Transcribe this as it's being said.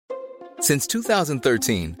Since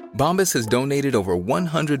 2013, Bombas has donated over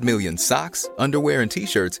 100 million socks, underwear, and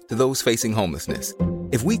T-shirts to those facing homelessness.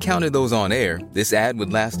 If we counted those on air, this ad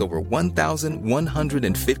would last over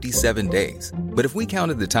 1,157 days. But if we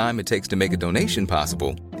counted the time it takes to make a donation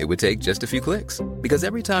possible, it would take just a few clicks. Because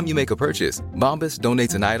every time you make a purchase, Bombas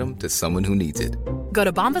donates an item to someone who needs it. Go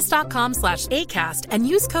to bombas.com/ACAST and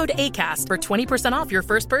use code ACAST for 20% off your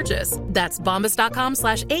first purchase. That's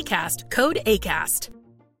bombas.com/ACAST, code ACAST.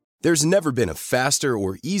 There's never been a faster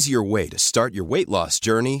or easier way to start your weight loss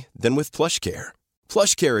journey than with PlushCare.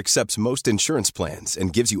 PlushCare accepts most insurance plans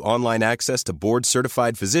and gives you online access to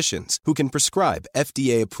board-certified physicians who can prescribe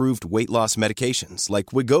FDA-approved weight loss medications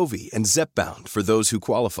like Wegovy and Zepbound for those who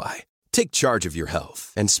qualify. Take charge of your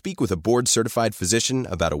health and speak with a board-certified physician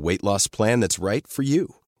about a weight loss plan that's right for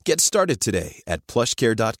you. Get started today at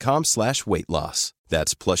plushcare.com/weight loss.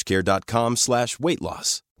 That's plushcare.com/weight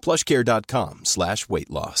loss. plushcare.com/weight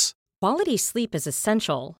loss. Quality sleep is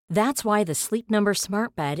essential. That's why the Sleep Number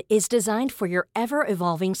Smart Bed is designed for your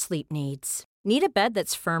ever-evolving sleep needs. Need a bed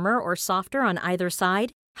that's firmer or softer on either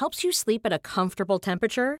side? Helps you sleep at a comfortable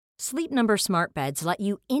temperature? Sleep Number Smart Beds let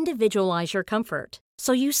you individualize your comfort,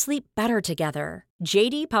 so you sleep better together.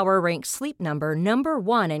 JD Power ranks Sleep Number number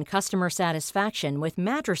 1 in customer satisfaction with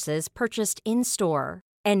mattresses purchased in-store.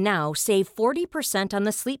 And now, save 40% on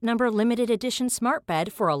the Sleep Number Limited Edition Smart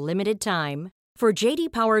Bed for a limited time. For JD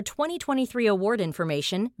Power 2023 award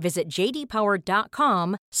information, visit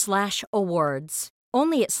jdpower.com/awards.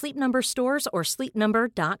 Only at Sleep Number stores or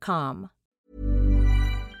sleepnumber.com.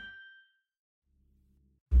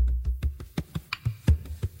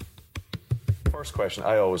 First question,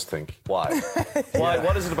 I always think, why? Why?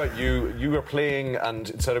 What is it about you? You were playing, and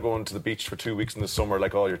instead of going to the beach for 2 weeks in the summer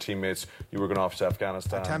like all your teammates, you were going off to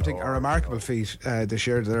Afghanistan. Attempting a remarkable feat this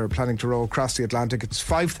year. They're planning to row across the Atlantic. It's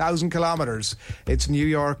 5,000 kilometres. It's New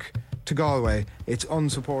York to Galway. It's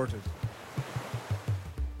unsupported.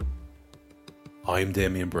 I'm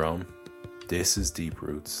Damien Brown. This is Deep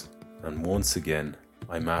Roots. And once again,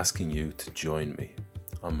 I'm asking you to join me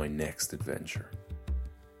on my next adventure.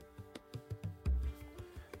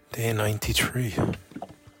 Day 93.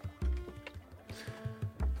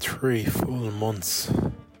 3 full months.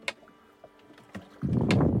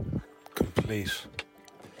 Complete.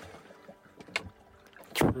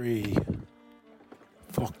 3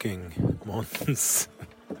 fucking months.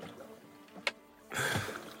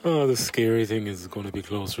 Oh, the scary thing is going to be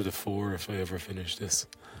closer to 4 if I ever finish this.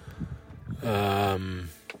 I'm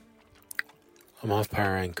off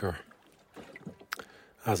Power Anchor.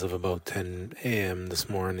 As of about 10 a.m. this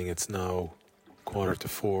morning, it's now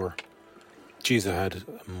 3:45. Geez, I had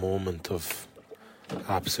a moment of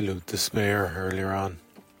absolute despair earlier on.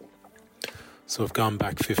 So I've gone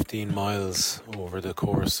back 15 miles over the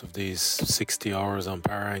course of these 60 hours on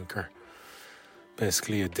Power Anchor.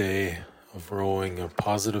 Basically a day of rowing, a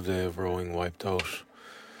positive day of rowing wiped out,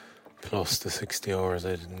 plus the 60 hours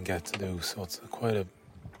I didn't get to do. So it's quite a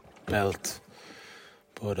belt.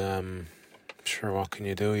 But sure, what can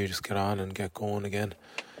you do? You just get on and get going again.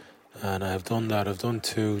 And I've done that. I've done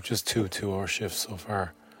two 2-hour shifts so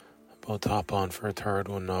far. About to hop on for a third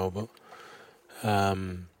one now. But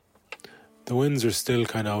the winds are still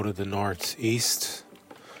kind of out of the northeast,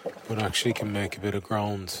 but actually can make a bit of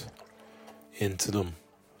ground into them.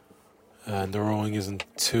 And the rowing isn't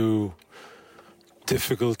too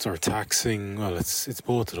difficult or taxing. Well, it's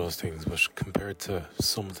both of those things, but compared to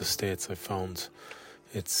some of the states I've found,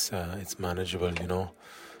 it's manageable, you know.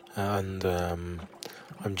 And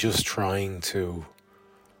I'm just trying to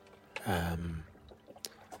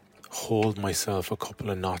hold myself a couple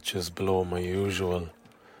of notches below my usual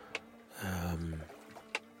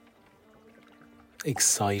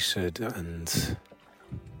excited and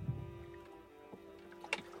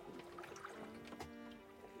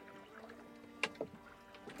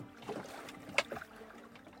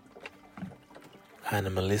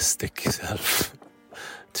animalistic self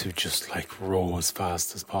to just like row as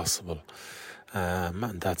fast as possible,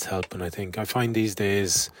 and that's helping. I think I find these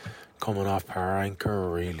days coming off Power Anchor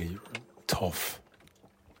really tough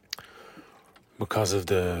because of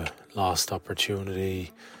the lost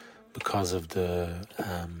opportunity, because of the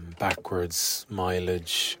backwards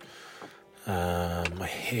mileage. I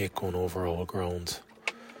hate going over old ground.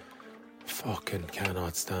 Fucking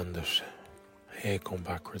cannot stand it. I hate going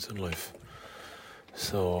backwards in life.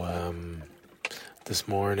 So this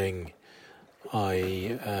morning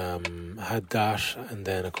I had that, and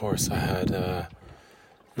then of course I had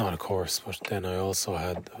but then I also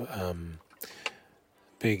had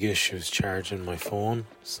big issues charging my phone.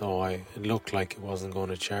 So it looked like it wasn't going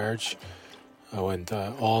to charge. I went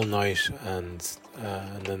all night and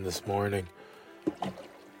then this morning.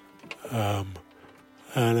 And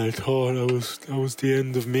I thought that was the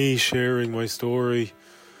end of me sharing my story.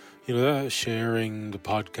 You know, that sharing the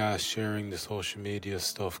podcast, sharing the social media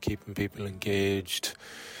stuff, keeping people engaged,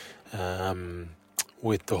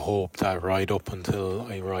 with the hope that right up until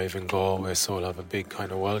I arrive in Galway, so I'll have a big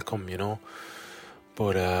kind of welcome, you know.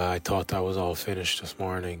 But I thought that was all finished this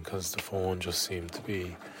morning because the phone just seemed to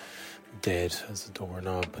be dead as a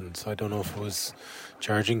doorknob, and so I don't know if it was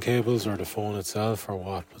charging cables or the phone itself or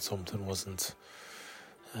what, but something wasn't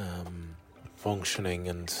functioning,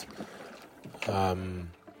 and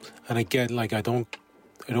I get, like, I don't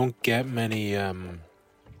get many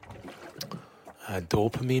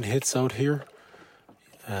dopamine hits out here,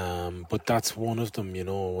 but that's one of them, you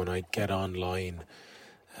know, when I get online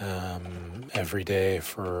every day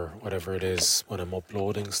for whatever it is when I'm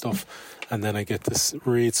uploading stuff, and then I get to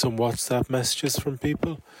read some WhatsApp messages from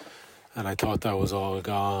people, and I thought that was all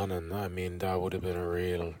gone, and I mean that would have been a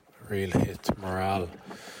real hit to morale,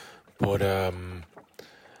 but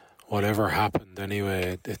whatever happened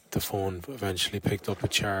anyway, the phone eventually picked up a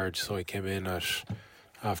charge, so I came in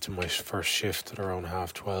after my first shift at around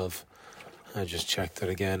 12:30. I just checked it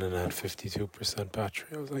again and had 52% battery.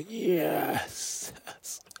 I was like, yes.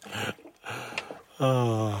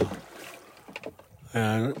 Oh.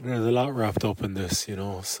 Yeah, there's a lot wrapped up in this, you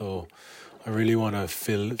know, so I really want to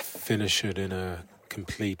finish it in a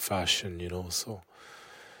complete fashion, you know, so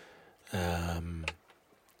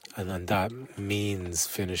and then that means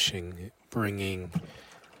bringing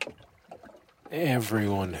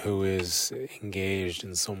everyone who is engaged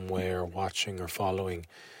in some way or watching or following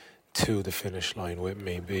to the finish line with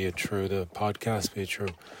me, be it through the podcast, be it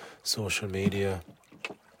through social media,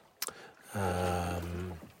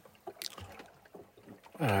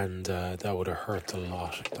 and that would have hurt a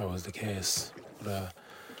lot if that was the case, but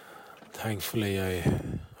thankfully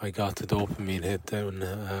I got the dopamine hit down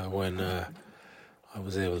when I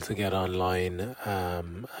was able to get online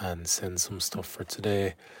and send some stuff for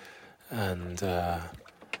today, and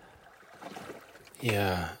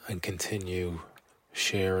and continue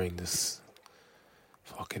sharing this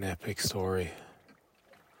fucking epic story.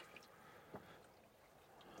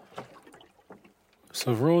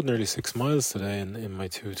 So I've rode nearly 6 miles today in my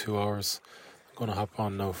 2 hours. I'm going to hop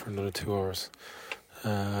on now for another 2 hours.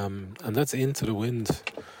 And that's into the wind.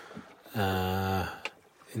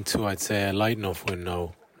 Into, I'd say, a light enough wind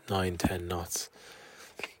now, 9-10 knots.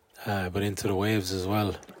 But into the waves as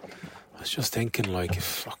well. I was just thinking, like,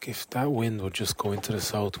 if that wind would just go into the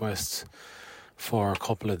southwest for a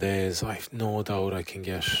couple of days, I've no doubt I can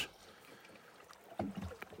get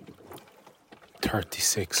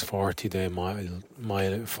 36, 40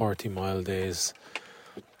 mile days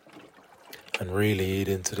and really eat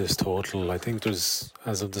into this total. I think there's,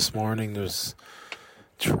 as of this morning, there's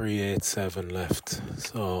 387 left.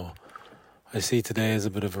 So I see today as a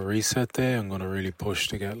bit of a reset day. I'm going to really push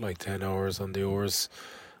to get like 10 hours on the oars,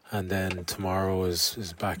 and then tomorrow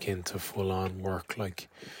is back into full on work. Like,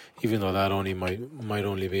 even though that only might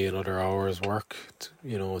only be another hour's work,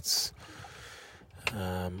 you know, it's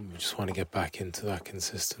we just want to get back into that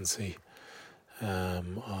consistency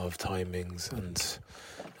of timings and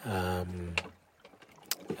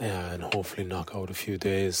hopefully knock out a few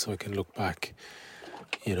days so I can look back,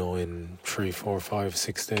 you know, in 3, 4, 5,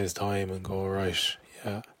 6 days time and go, right,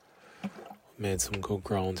 yeah, made some good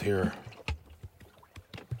ground here.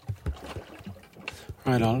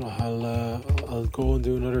 Right, I'll go and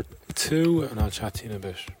do another 2 and I'll chat to you in a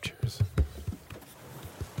bit. Cheers.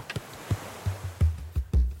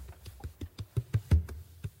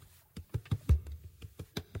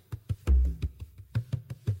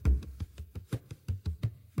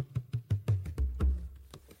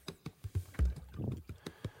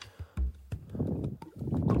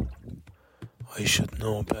 I should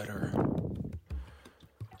know better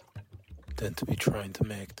than to be trying to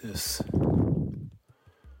make this.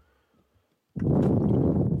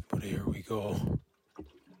 But here we go.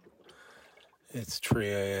 It's 3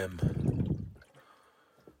 a.m.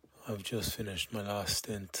 I've just finished my last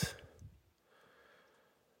stint.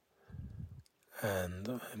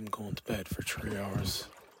 And I'm going to bed for 3 hours.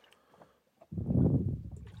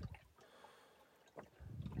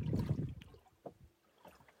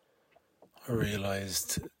 I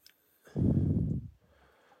realised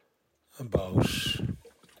about,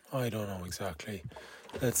 I don't know exactly,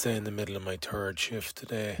 let's say in the middle of my 3rd shift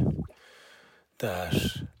today, that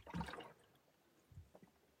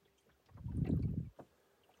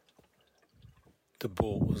the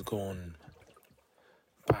boat was going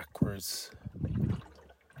backwards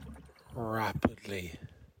rapidly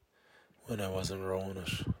when I wasn't rowing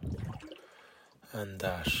it, and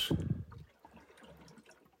that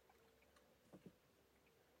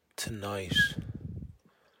tonight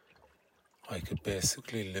I could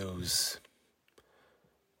basically lose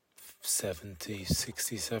 70,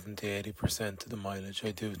 60, 70, 80% of the mileage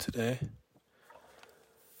I do today.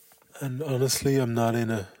 And honestly, I'm not in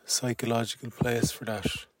a psychological place for that.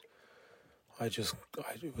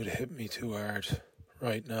 It would hit me too hard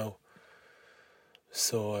right now.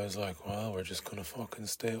 So I was like, well, we're just going to fucking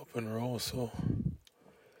stay up and row, so.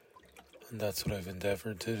 And that's what I've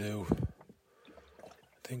endeavoured to do. I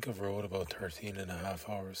think I've rowed about 13 and a half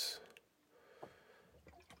hours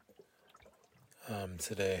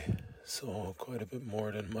today. So quite a bit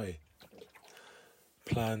more than my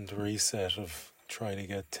planned reset of trying to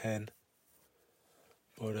get 10.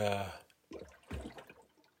 But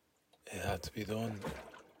it had to be done.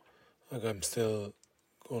 Like, I'm still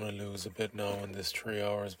going to lose a bit now in this 3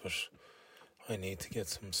 hours, but I need to get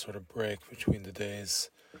some sort of break between the days.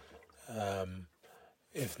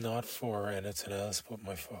 If not for anything else but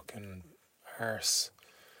my fucking arse.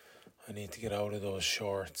 I need to get out of those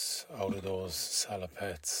shorts, out of those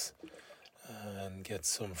salopettes, and get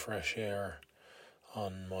some fresh air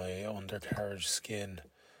on my undercarriage skin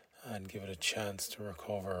and give it a chance to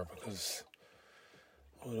recover, because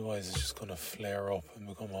otherwise it's just going to flare up and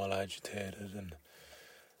become all agitated and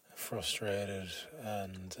frustrated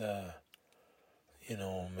and,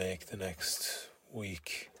 make the next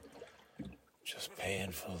week just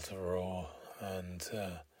painful to row. And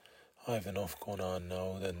I have enough going on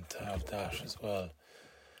now than to have that as well.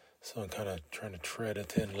 So I'm kind of trying to tread a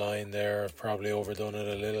thin line there. I've probably overdone it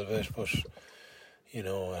a little bit, but, it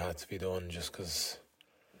had to be done, just because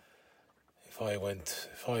if I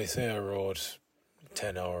say I rode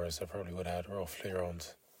 10 hours, I probably would have had roughly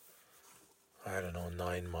around,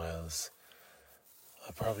 9 miles.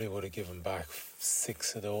 I probably would have given back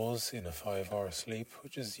 6 of those in a 5-hour sleep,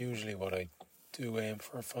 which is usually what I do aim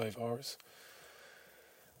for, 5 hours.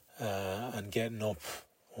 And getting up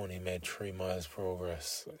only made 3 miles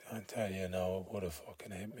progress. I tell you now, it would have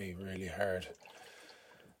fucking hit me really hard.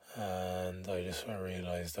 And I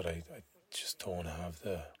realised that I just don't have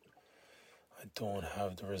the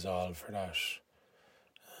resolve for that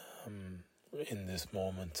in this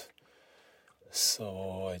moment.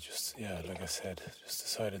 So I just, like I said, just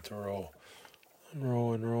decided to row. And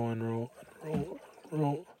row and row and row and row and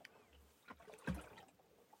row.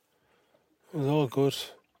 It was all good.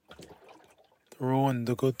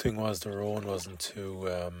 The good thing was the rowing wasn't too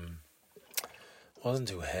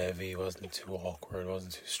heavy, wasn't too awkward,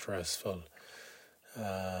 wasn't too stressful.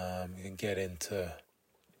 You can get into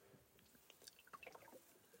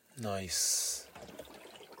nice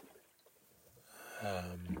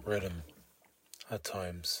rhythm at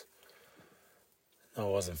times. No,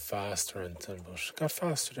 it wasn't fast or anything, but it got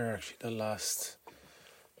faster there actually. That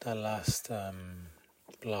last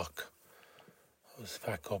block, I was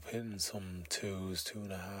back up hitting some 2s,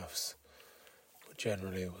 2.5s, but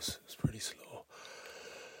generally it was pretty slow.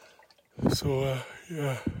 So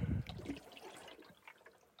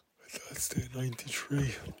that's day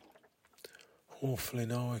 93. Hopefully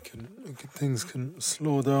now things can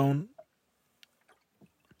slow down.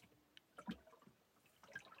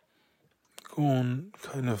 Going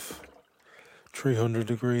kind of 300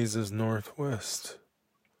 degrees is northwest.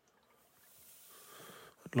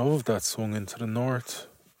 I'd love if that swung into the north.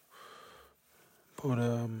 But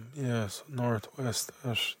so northwest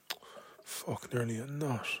at nearly a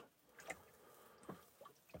knot.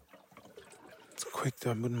 It's quick, I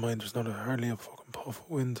wouldn't mind, there's hardly a fucking puff of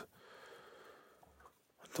wind.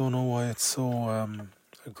 I don't know why it's so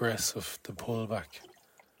aggressive, the pullback.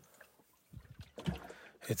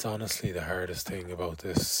 It's honestly the hardest thing about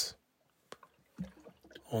this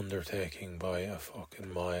undertaking by a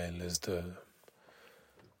fucking mile is the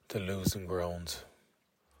losing ground.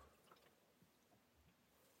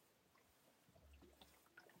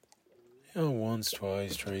 Once,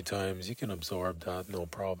 twice, 3 times, you can absorb that, no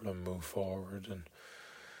problem, move forward, and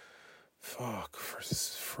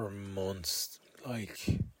for months,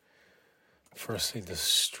 firstly the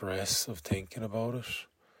stress of thinking about it,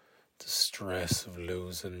 the stress of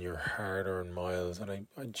losing your hard-earned miles, and I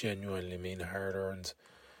genuinely mean hard-earned.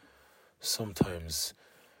 Sometimes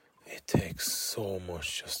it takes so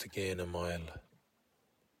much just to gain a mile.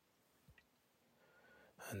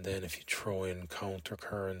 And then if you throw in counter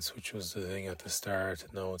currents, which was the thing at the start,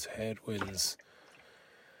 and now it's headwinds,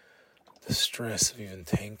 the stress of even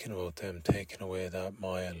thinking about them taking away that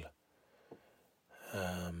mile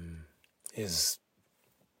is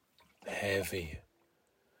heavy.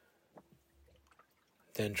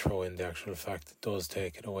 then throw in the actual fact it does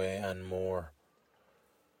take it away and more.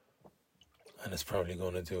 And it's probably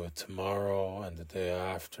going to do it tomorrow and the day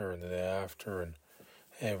after and the day after, and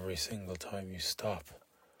every single time you stop,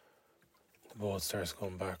 the boat starts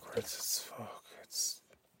going backwards.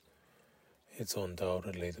 It's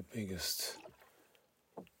undoubtedly the biggest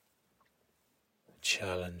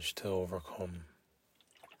challenge to overcome.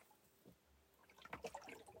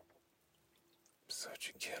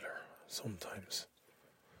 Such a killer sometimes.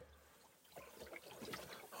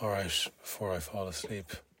 Alright, before I fall asleep,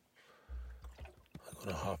 I'm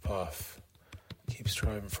gonna hop off. Keep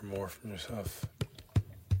striving for more from yourself.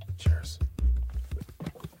 Cheers.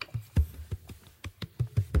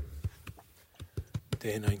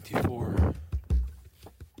 Day 94.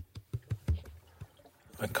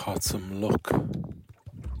 I caught some luck.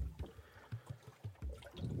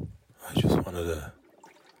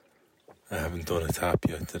 I haven't done a tap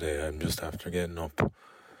yet today. I'm just after getting up.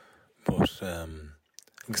 But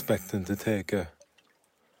expecting to take a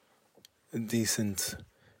decent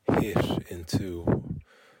hit into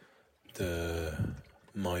the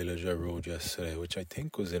mileage I rode yesterday, which I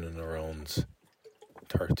think was in and around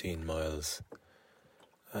 13 miles.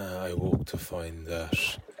 I woke to find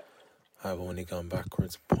that I've only gone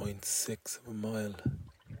backwards 0.6 of a mile.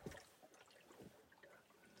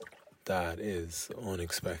 That is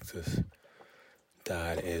unexpected.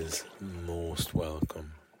 That is most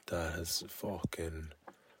welcome. That has fucking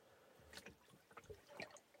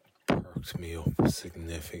perked me up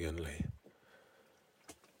significantly.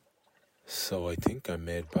 So I think I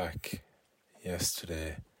made back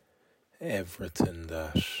yesterday everything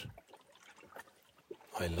that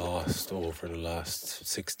I lost over the last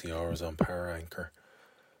 60 hours on Power Anchor.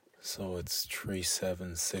 So it's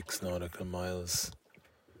 376 nautical miles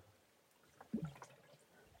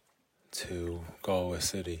to Galway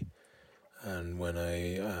City. And when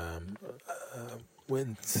I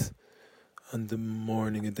went on the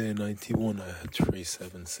morning of day 91, I had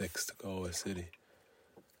 376 to Galway City.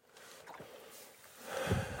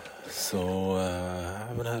 So I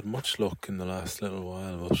haven't had much luck in the last little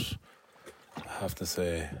while, but I have to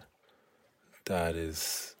say that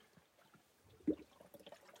is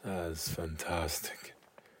fantastic.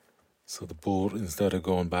 So the boat, instead of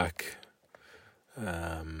going back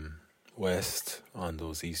west on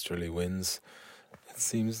those easterly winds, it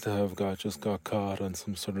seems to have got caught on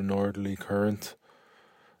some sort of northerly current,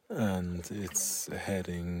 and it's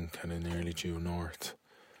heading kind of nearly due north,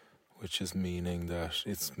 which is meaning that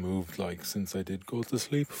it's moved, like, since I did go to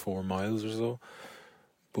sleep, 4 miles or so,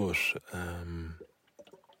 but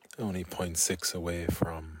only 0.6 away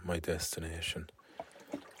from my destination.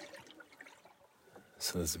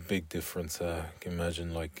 So there's a big difference. I can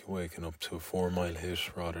imagine, like, waking up to a 4 mile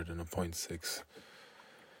hit rather than a 0.6.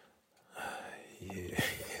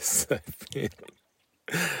 Yes, I feel.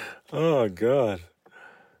 Oh God,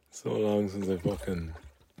 so long since I fucking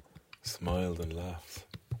smiled and laughed.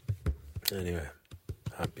 Anyway,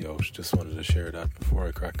 happy out. Just wanted to share that before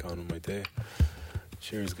I crack on with my day.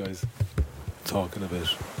 Cheers, guys. Talking a bit.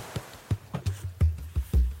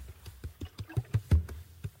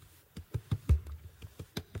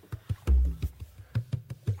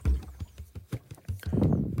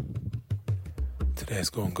 Today's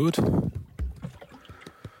going good.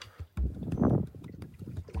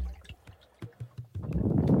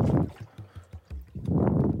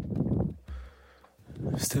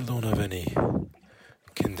 Still don't have any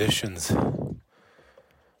conditions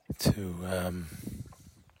to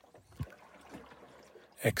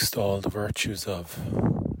extol the virtues of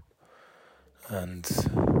and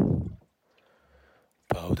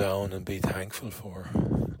bow down and be thankful for.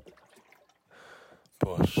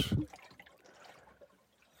 But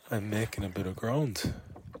I'm making a bit of ground.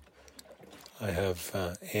 I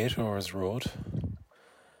have 8 hours road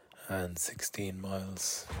and 16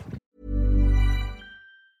 miles.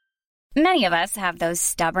 Many of us have those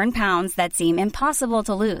stubborn pounds that seem impossible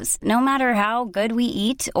to lose, no matter how good we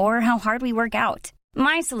eat or how hard we work out.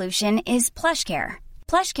 My solution is PlushCare.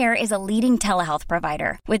 PlushCare is a leading telehealth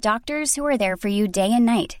provider with doctors who are there for you day and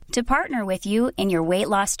night to partner with you in your weight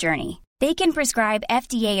loss journey. They can prescribe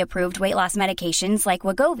FDA-approved weight loss medications like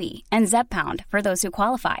Wegovy and Zepbound for those who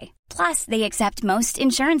qualify. Plus, they accept most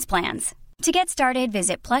insurance plans. To get started,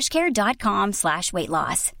 visit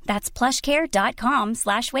plushcare.com/weightloss. That's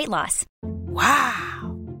plushcare.com/weightloss.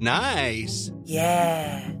 Wow. Nice.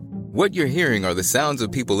 Yeah. What you're hearing are the sounds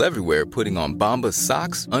of people everywhere putting on Bombas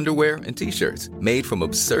socks, underwear, and T-shirts made from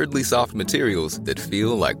absurdly soft materials that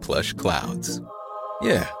feel like plush clouds.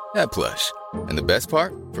 Yeah, that plush. And the best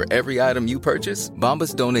part? For every item you purchase,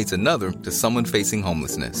 Bombas donates another to someone facing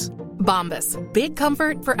homelessness. Bombas. Big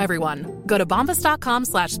comfort for everyone. Go to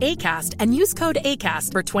bombas.com/ACAST and use code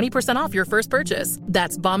ACAST for 20% off your first purchase.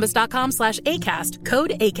 That's bombas.com/ACAST.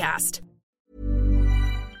 Code ACAST.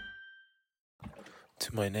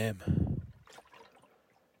 To my name.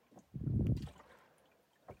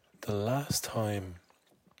 The last time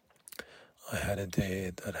I had a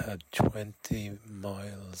day that had 20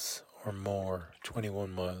 miles or more,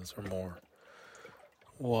 21 miles or more,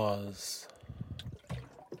 was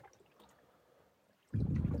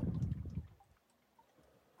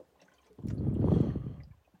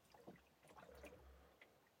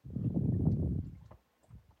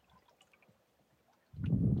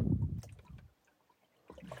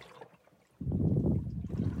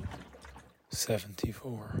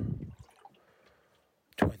 '74,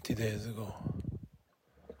 20 days ago.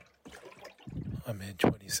 I made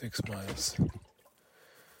 26 miles.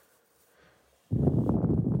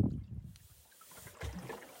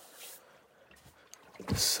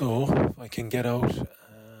 So, if I can get out,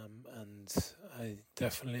 and I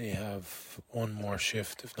definitely have one more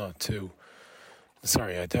shift, if not two.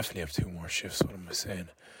 Sorry, I definitely have two more shifts, what am I saying?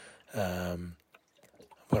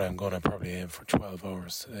 But I'm going to probably aim for 12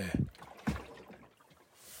 hours today.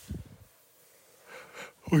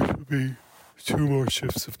 Which would be two more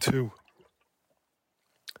shifts of two.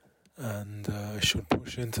 And I should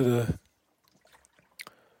push into the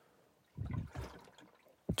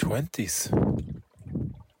 20s,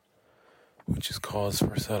 which is cause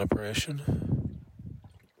for celebration.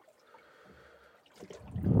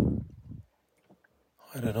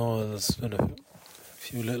 I don't know, there's been a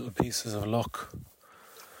few little pieces of luck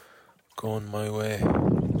going my way.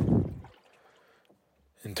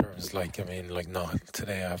 In terms, not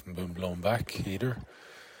today I haven't been blown back either.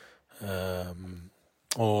 I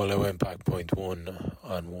went back 0.1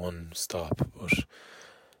 on one stop, but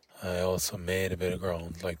I also made a bit of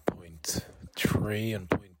ground, like 0.3 and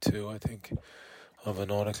 0.2, I think, of a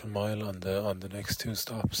nautical mile on the next two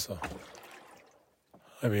stops. So,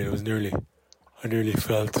 I mean, I nearly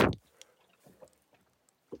felt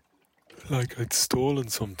like I'd stolen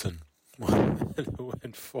something. When I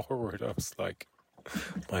went forward, I was like,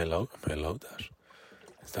 am I allowed that?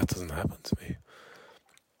 That doesn't happen to me.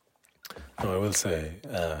 No, I will say,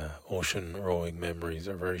 ocean rowing memories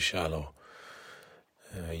are very shallow.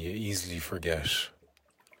 You easily forget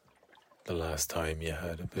the last time you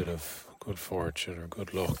had a bit of good fortune or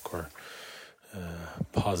good luck or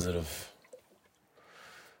positive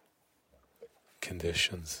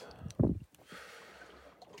conditions.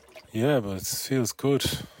 Yeah, but it feels good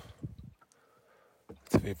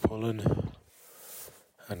to be pulling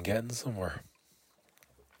and getting somewhere.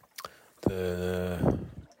 The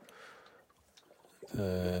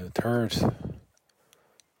third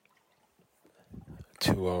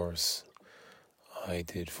 2 hours I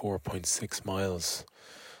did 4.6 miles,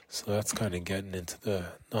 so that's kind of getting into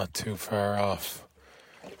the not too far off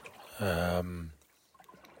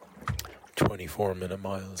 24-minute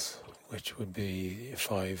miles, which would be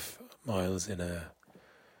 5 miles in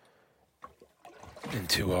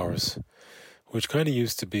 2 hours, which kind of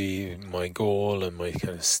used to be my goal and my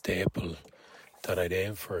kind of staple that I'd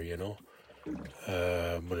aim for, you know.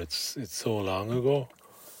 But it's so long ago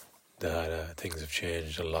that things have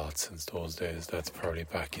changed a lot since those days. That's probably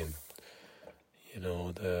back in,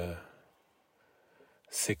 the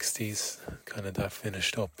 60s, kind of that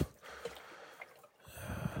finished up.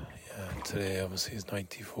 Today obviously is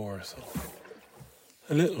 94, so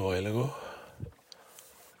a little while ago.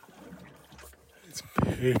 It's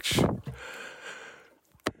pitch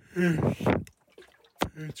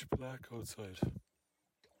black outside.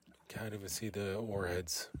 Can't even see the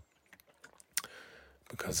oarheads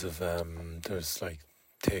because of there's like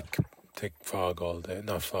thick fog all day.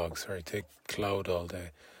 Not fog, sorry, thick cloud all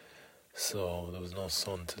day. So there was no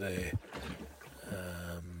sun today,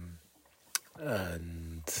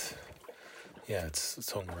 and yeah,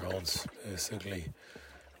 it's hung around basically.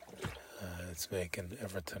 It's making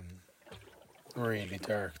everything really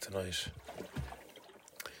dark tonight.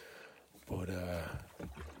 But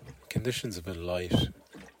conditions have been light.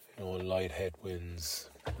 Light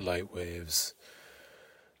headwinds, light waves.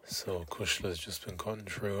 So Kushla's just been cutting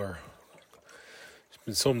through her. There's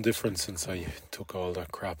been some difference since I took all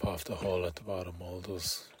that crap off the hull at the bottom, all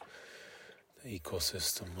those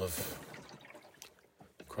ecosystem of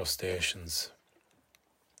crustaceans.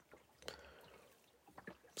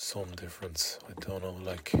 Some difference. I don't know,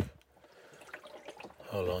 like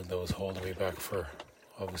how long that was holding me back for.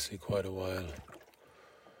 Obviously quite a while.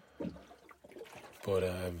 But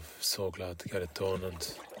I'm so glad to get it done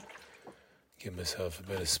and give myself a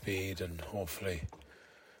bit of speed and hopefully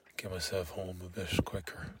get myself home a bit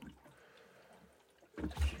quicker.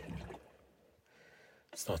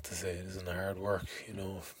 It's not to say it isn't hard work,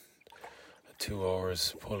 2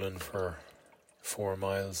 hours pulling for 4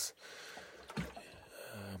 miles.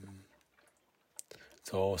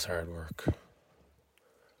 It's always hard work.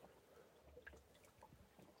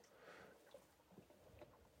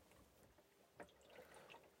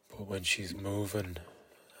 But when she's moving,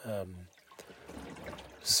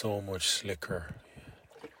 so much slicker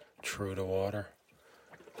through the water,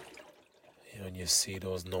 and you see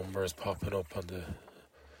those numbers popping up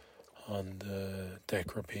on the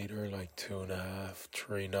deck repeater, like 2.5,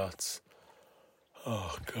 3 knots.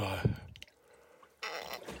 Oh God,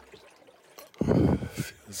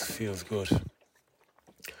 feels good.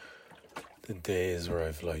 The days where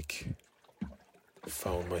I've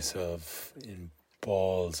found myself in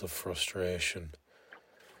balls of frustration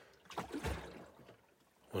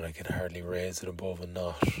when I can hardly raise it above a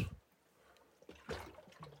knot,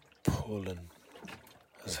 pulling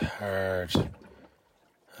as hard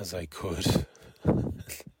as I could.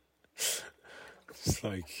 Just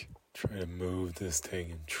trying to move this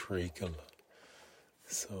thing and treacle.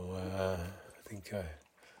 So I think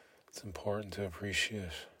it's important to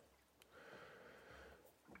appreciate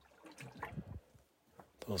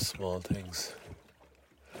those small things.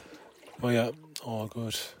 Oh yeah, all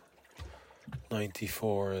good.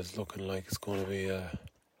 94 is looking like it's going to be a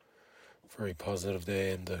very positive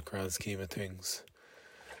day in the grand scheme of things.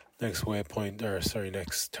 Next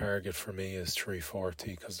next target for me is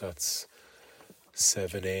 340, because that's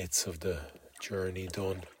 7/8 of the journey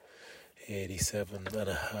done,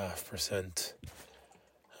 87.5%,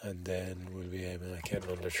 and then we'll be aiming at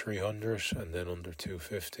getting under 300 and then under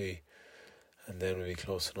 250, and then we'll be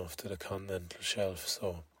close enough to the continental shelf.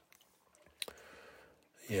 So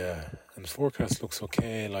yeah, and the forecast looks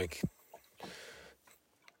okay.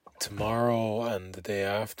 Tomorrow and the day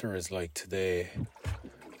after is like today,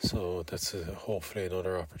 so that's hopefully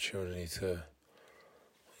another opportunity to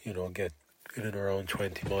get in around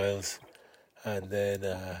 20 miles. And then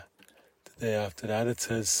the day after that it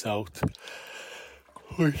says south,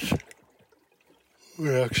 which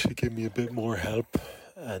will actually give me a bit more help.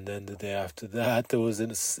 And then the day after that there was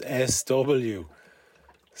an SW,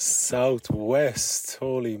 southwest.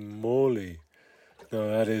 Holy moly. No,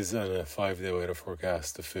 that is on a 5-day weather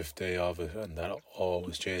forecast, the 5th day of it, and that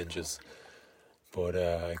always changes. But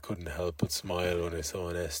I couldn't help but smile when I saw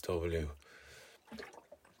an SW.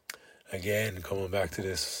 Again, coming back to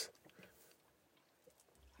this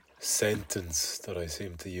sentence that I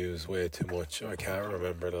seem to use way too much. I can't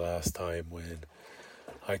remember the last time when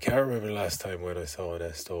I saw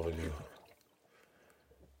an SW.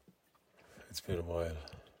 It's been a while.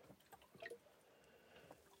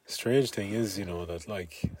 Strange thing is, that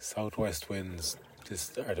southwest winds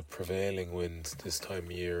are the prevailing winds this time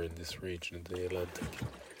of year in this region of the Atlantic.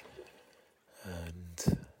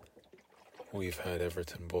 And we've had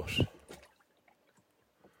everything but.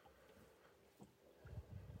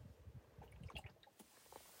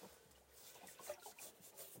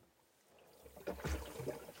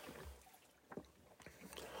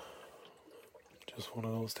 Just one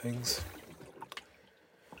of those things.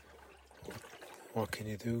 What can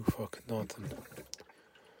you do? Fucking nothing.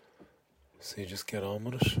 So you just get on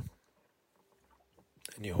with it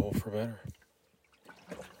and you hope for better.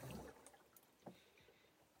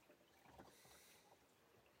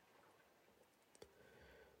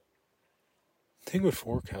 The thing with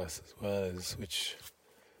forecasts as well is, which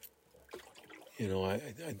I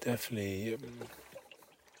definitely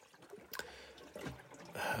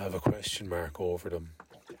have a question mark over them,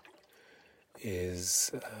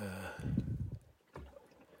 is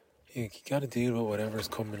you got to deal with whatever's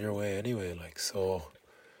coming your way anyway. So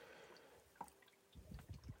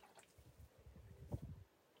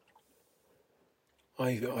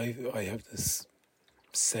I have this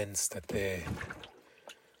sense that they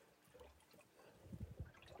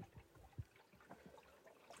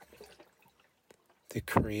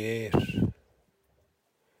create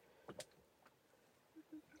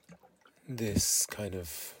this kind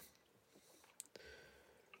of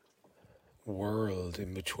world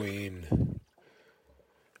in between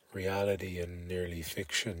reality and nearly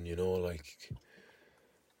fiction,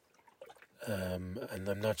 and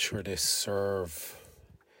I'm not sure they serve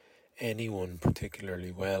anyone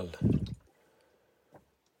particularly well.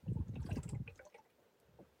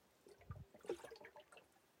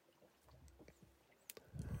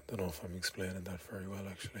 I don't know if I'm explaining that very well,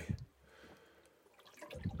 actually.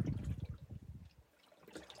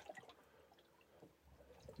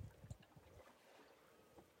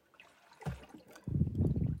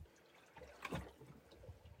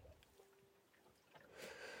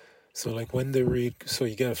 So like when they read, so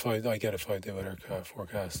I get a 5-day weather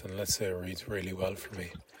forecast, and let's say it reads really well for me.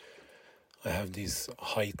 I have these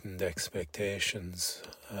heightened expectations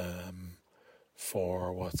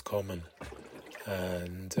for what's coming,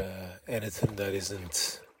 and anything that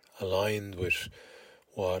isn't aligned with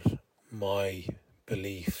what my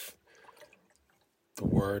belief, the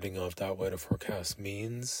wording of that weather forecast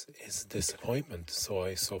means, is disappointment. So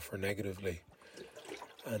I suffer negatively.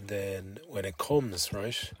 And then when it comes,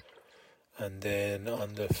 right, and then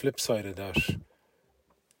on the flip side of that,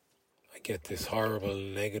 I get this horrible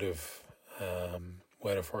negative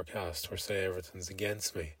weather forecast where say everything's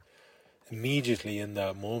against me. Immediately in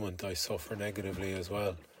that moment, I suffer negatively as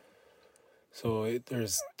well. So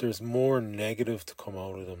there's more negative to come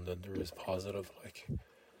out of them than there is positive. Like,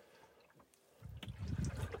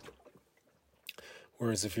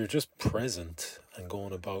 whereas if you're just present and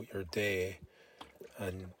going about your day,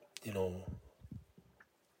 and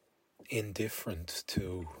indifferent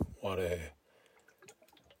to what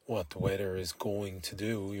the weather is going to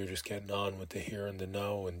do, you're just getting on with the here and the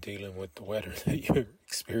now and dealing with the weather that you're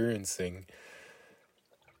experiencing.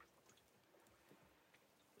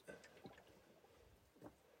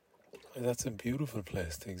 And that's a beautiful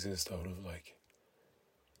place to exist out of, like.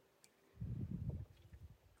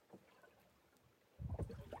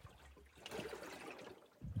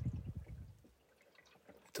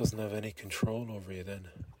 It doesn't have any control over you then.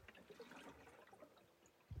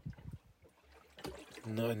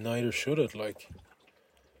 Neither should it, like.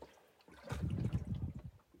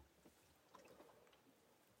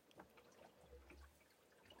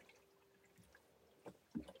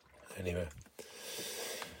 Anyway,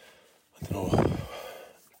 I don't know.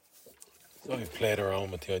 So I've played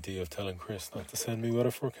around with the idea of telling Chris not to send me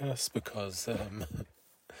weather forecasts because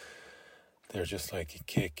they're just like a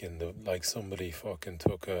kick in the, like somebody fucking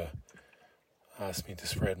asked me to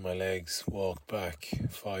spread my legs, walked back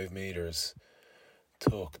 5 meters,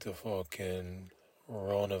 took the fucking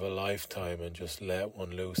run of a lifetime and just let one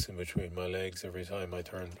loose in between my legs every time I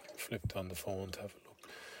flipped on the phone to have a look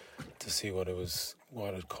to see what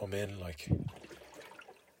had come in, like.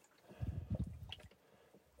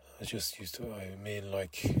 I just used to,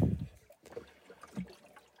 like,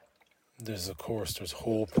 there's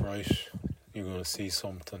hope, right? You're going to see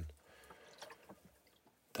something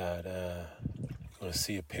that, you're going to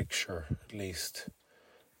see a picture, at least,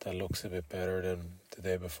 that looks a bit better than the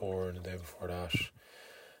day before and the day before that.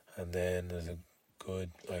 And then there's a good,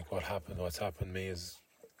 like, what's happened to me is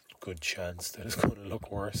a good chance that it's going to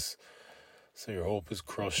look worse. So your hope is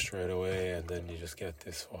crushed straight away, and then you just get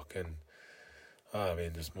this fucking,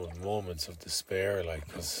 there's moments of despair, like,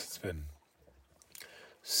 because it's been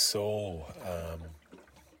so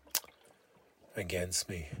against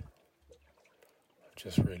me. I've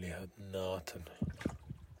just really had nothing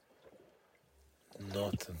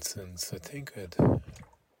since I think it was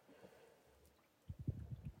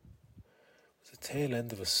the tail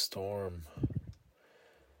end of a storm,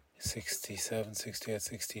 67, 68,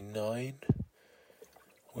 69,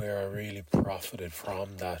 where I really profited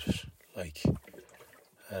from that, like,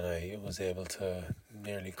 and I was able to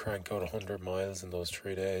nearly crank out 100 miles in those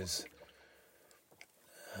 3 days.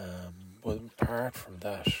 But apart from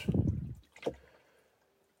that,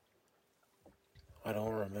 I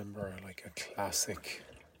don't remember like a classic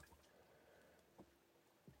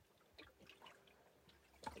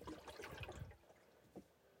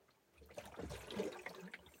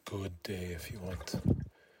good day, if you want,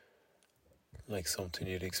 like something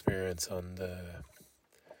you'd experience on the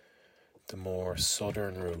more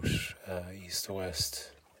southern route, east to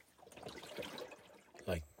west.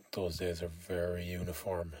 Like, those days are very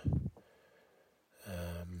uniform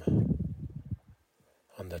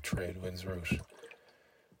on the trade winds route,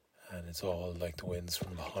 and it's all like the winds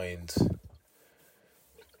from behind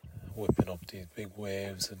whipping up these big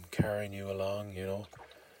waves and carrying you along,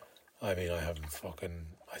 I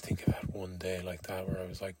think I've had one day like that where I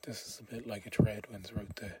was like, this is a bit like a trade winds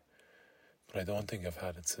route day, but I don't think I've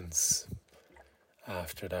had it since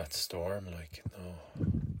after that storm, like, no.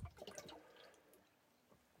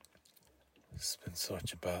 It's been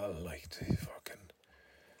such a battle, like, to fucking.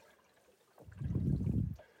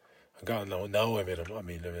 Now I'm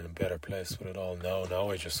in a better place with it all now. Now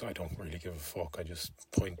I don't really give a fuck. I just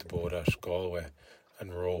point the boat at Galway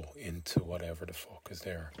and row into whatever the fuck is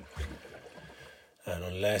there. And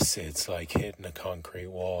unless it's like hitting a concrete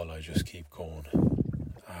wall, I just keep going.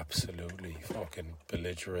 Absolutely fucking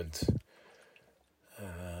belligerent.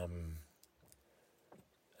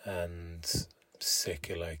 And sick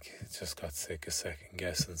of, just got sick of second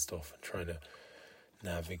guessing stuff and trying to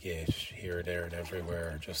navigate here, there and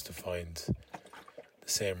everywhere just to find the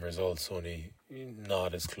same results, only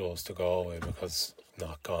not as close to Galway because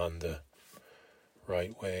not gone the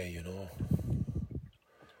right way, you know.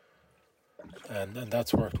 And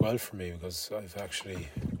that's worked well for me because I've actually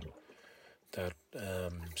that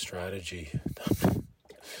strategy,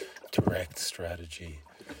 direct strategy,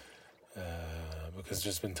 because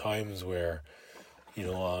there's been times where, you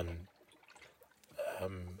know, on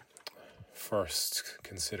first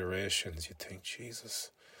considerations you think,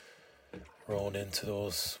 Jesus, rowing into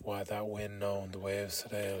that wind now and the waves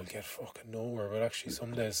today, I'll get fucking nowhere. But actually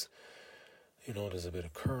some days, you know, there's a bit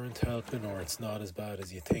of current helping, or it's not as bad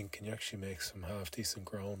as you think, and you actually make some half decent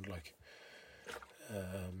ground. Like,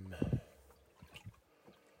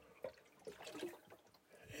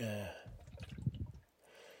 yeah.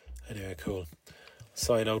 Anyway, cool.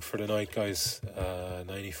 Sign out for the night, guys.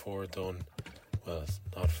 94 done. Well,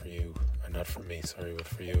 not for you, or not for me, sorry, but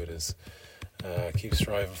for you it is. Keep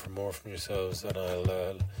striving for more from yourselves, and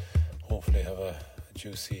I'll hopefully have a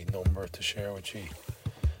juicy number to share with you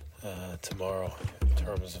tomorrow in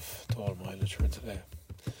terms of total mileage for today.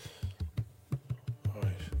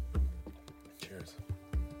 Alright, cheers.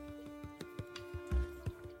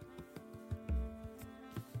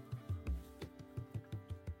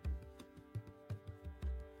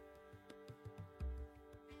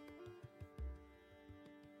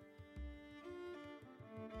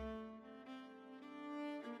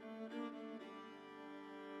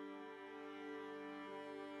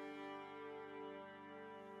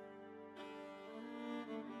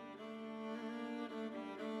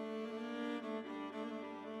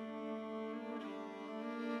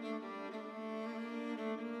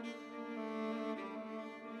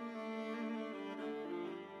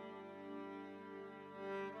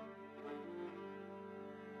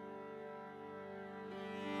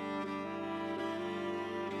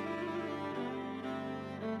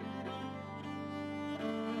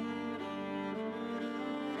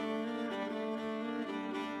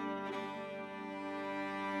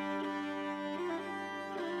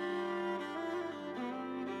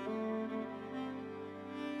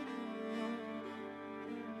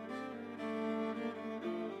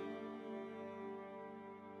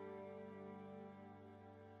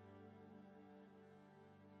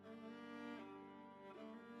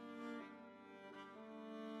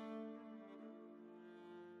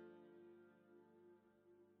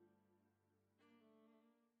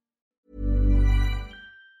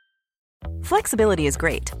 Flexibility is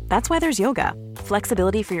great. That's why there's yoga.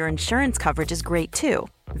 Flexibility for your insurance coverage is great too.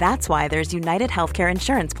 That's why there's United Healthcare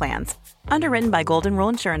Insurance Plans. Underwritten by Golden Rule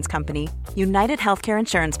Insurance Company, United Healthcare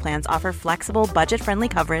Insurance Plans offer flexible, budget-friendly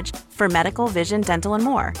coverage for medical, vision, dental, and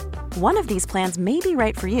more. One of these plans may be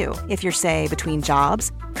right for you if you're, say, between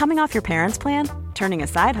jobs, coming off your parents' plan, turning a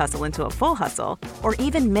side hustle into a full hustle, or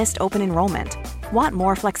even missed open enrollment. Want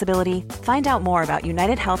more flexibility? Find out more about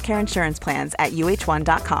United Healthcare Insurance Plans at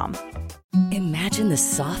uh1.com. Imagine the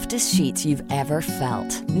softest sheets you've ever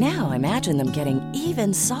felt. Now imagine them getting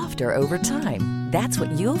even softer over time. That's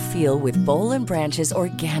what you'll feel with Boll & Branch's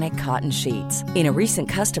organic cotton sheets. In a recent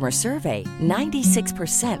customer survey,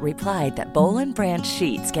 96% replied that Boll & Branch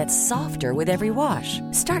sheets get softer with every wash.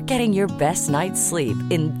 Start getting your best night's sleep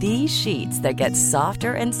in these sheets that get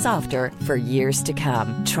softer and softer for years to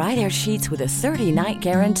come. Try their sheets with a 30-night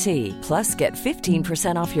guarantee. Plus, get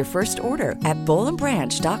 15% off your first order at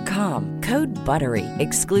bollandbranch.com. Code BUTTERY.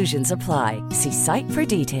 Exclusions apply. See site for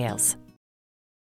details.